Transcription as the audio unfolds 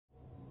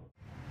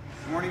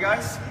Morning,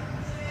 guys.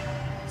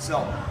 So,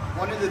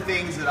 one of the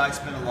things that I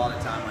spend a lot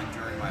of time on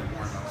during my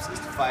warm-ups is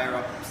to fire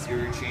up the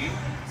posterior chain.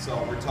 So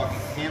we're talking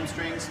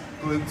hamstrings,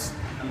 glutes,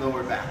 and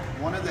lower back.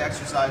 One of the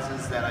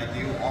exercises that I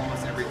do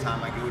almost every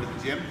time I go to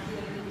the gym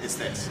is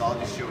this. So I'll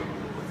just show you.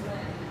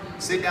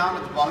 Sit down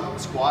at the bottom of the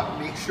squat.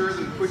 Make sure that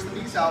you push the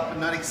knees out, but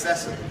not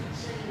excessively.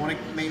 You want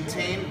to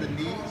maintain the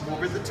knee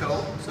over the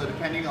toe. So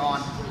depending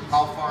on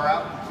how far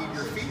out you keep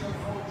your feet,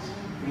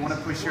 you want to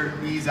push your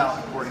knees out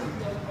accordingly.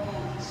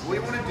 What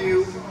you want to do,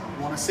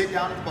 you want to sit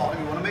down at the bottom.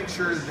 You want to make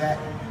sure that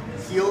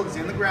heel is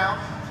in the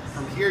ground.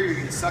 From here, you're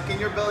going to suck in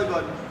your belly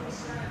button.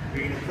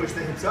 You're going to push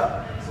the hips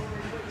up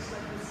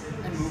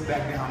and move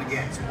back down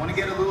again. So we want to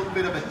get a little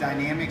bit of a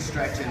dynamic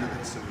stretch into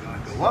this. So we're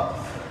going to go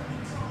up.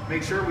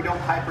 Make sure we don't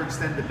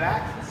hyperextend the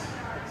back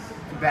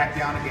and back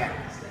down again.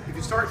 If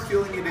you start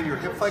feeling it in your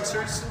hip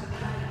flexors,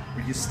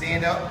 we just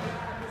stand up,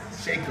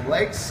 shake the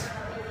legs,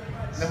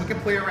 and then we can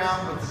play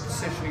around with the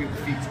positioning of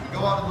the feet. So we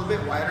go out a little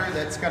bit wider.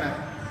 That's going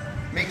to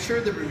make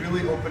sure that we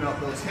really open up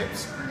those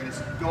hips. We're going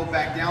to go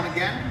back down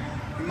again.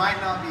 You might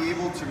not be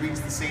able to reach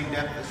the same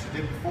depth as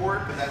you did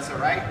before, but that's all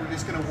right. We're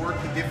just going to work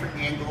the different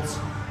angles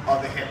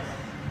of the hip.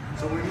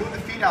 So when we move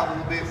the feet out a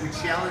little bit, we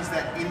challenge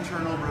that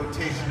internal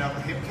rotation of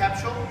the hip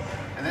capsule,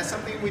 and that's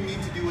something we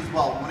need to do as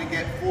well. We want to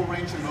get full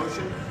range of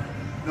motion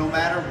no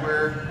matter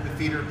where the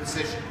feet are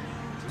positioned.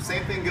 So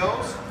same thing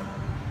goes.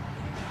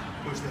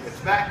 Push the hips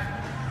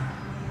back,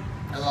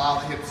 allow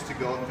the hips to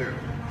go through.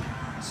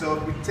 So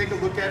if we take a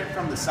look at it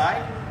from the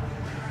side,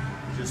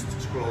 just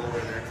scroll over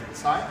there to the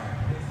side.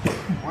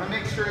 I want to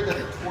make sure that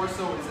the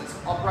torso is as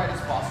upright as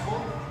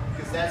possible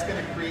because that's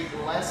going to create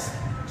less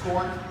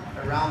torque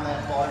around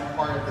that bottom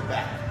part of the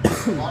back.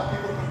 A lot of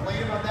people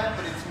complain about that,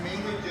 but it's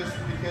mainly just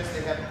because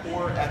they have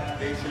poor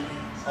activation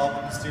of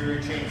the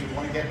posterior chain. So we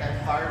want to get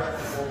that fired up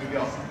before we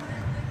go.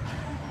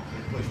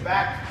 So push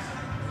back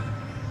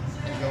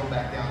and go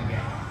back down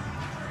again.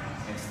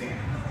 And stand.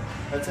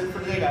 That's it for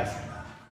today, guys.